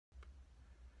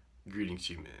Greetings,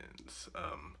 humans.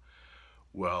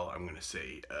 Well, I'm gonna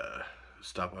say,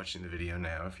 stop watching the video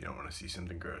now if you don't want to see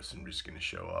something gross. I'm just gonna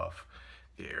show off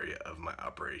the area of my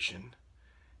operation,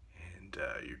 and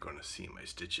you're gonna see my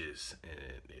stitches,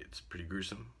 and it's pretty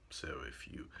gruesome. So if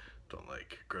you don't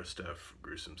like gross stuff,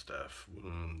 gruesome stuff,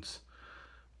 wounds,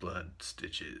 blood,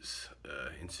 stitches,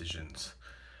 incisions,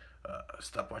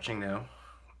 stop watching now.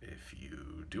 If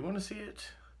you do want to see it,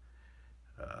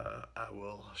 I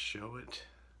will show it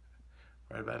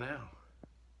right about now.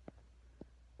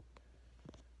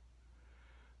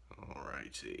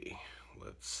 Alrighty,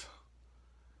 let's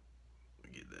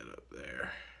get that up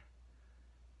there.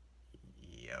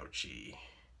 Youchie.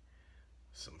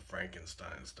 Some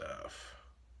Frankenstein stuff.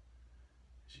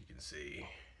 As you can see,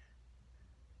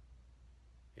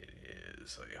 it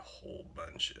is a whole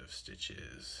bunch of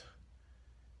stitches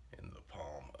in the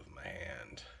palm of my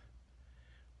hand,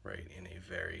 right in a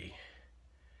very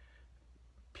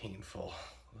painful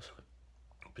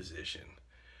position.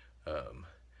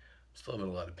 Still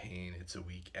having a lot of pain. It's a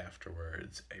week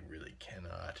afterwards. I really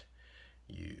cannot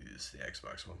use the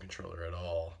Xbox One controller at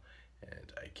all,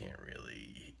 and I can't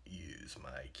really use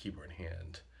my keyboard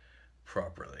hand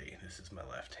properly. This is my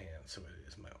left hand, so it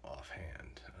is my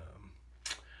offhand.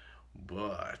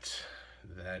 But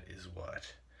that is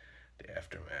what the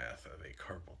aftermath of a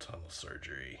carpal tunnel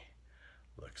surgery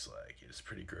looks like. It is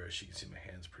pretty gross. You can see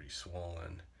my hand's pretty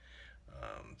swollen.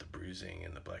 The bruising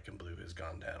in the black and blue has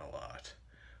gone down a lot,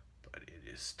 but it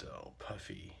is still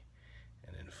puffy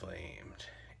and inflamed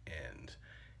and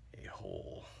a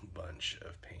whole bunch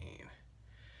of pain.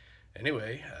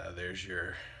 Anyway, there's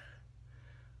your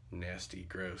nasty,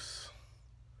 gross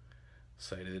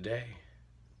sight of the day.